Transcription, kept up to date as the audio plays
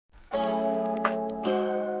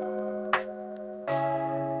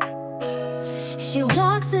She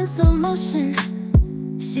walks in slow motion.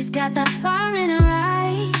 She's got that fire in her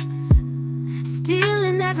eyes,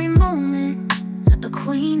 stealing every moment, a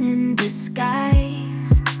queen in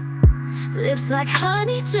disguise. Lips like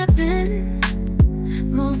honey dripping,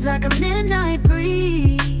 moves like a midnight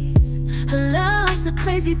breeze. Her love's a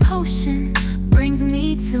crazy potion, brings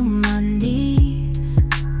me to my knees.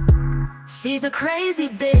 She's a crazy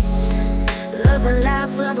bitch, love her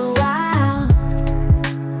laugh, love her wild.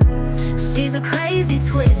 She's a crazy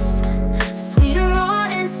twist, sweeter raw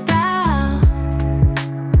in style.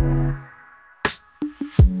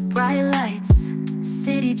 Bright lights,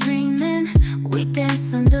 city dreaming, we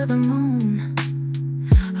dance under the moon.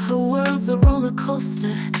 Her world's a roller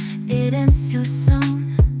coaster, it ends too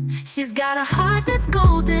soon. She's got a heart that's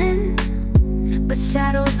golden, but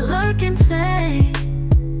shadows lurk and play.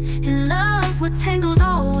 In love we're tangled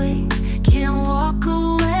always, can't walk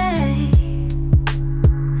away.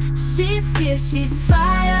 She's fierce, she's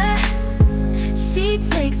fire, she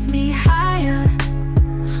takes me higher.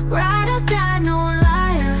 Ride or die, no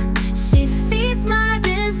liar, she feeds my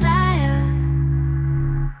desire.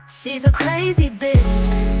 She's a crazy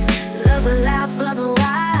bitch, love her laugh, love her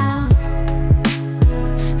wild.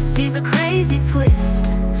 She's a crazy twist,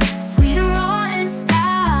 sweeter raw in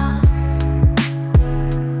style.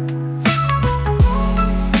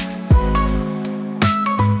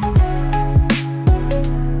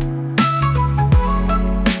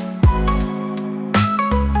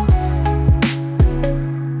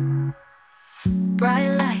 Bright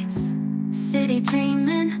lights, city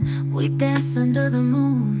dreaming, we dance under the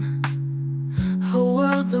moon. Her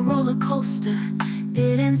world's a roller coaster,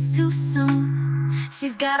 it ends too soon.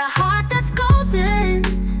 She's got a heart that's golden,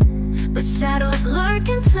 but shadows lurk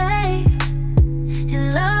and play.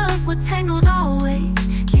 In love we're tangled always,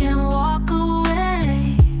 can't walk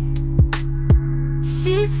away.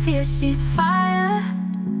 She's fierce, she's fire,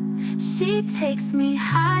 she takes me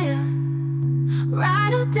higher.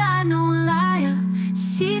 Ride or die, no liar,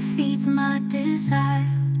 she feeds my desire.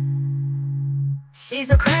 She's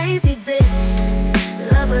a crazy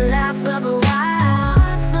bitch, love her laugh, love her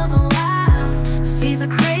wild, love her wild. She's a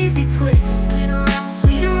crazy twist,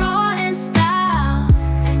 sweeter raw in style,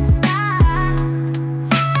 in style.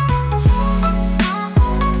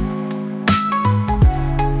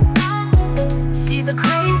 She's a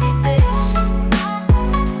crazy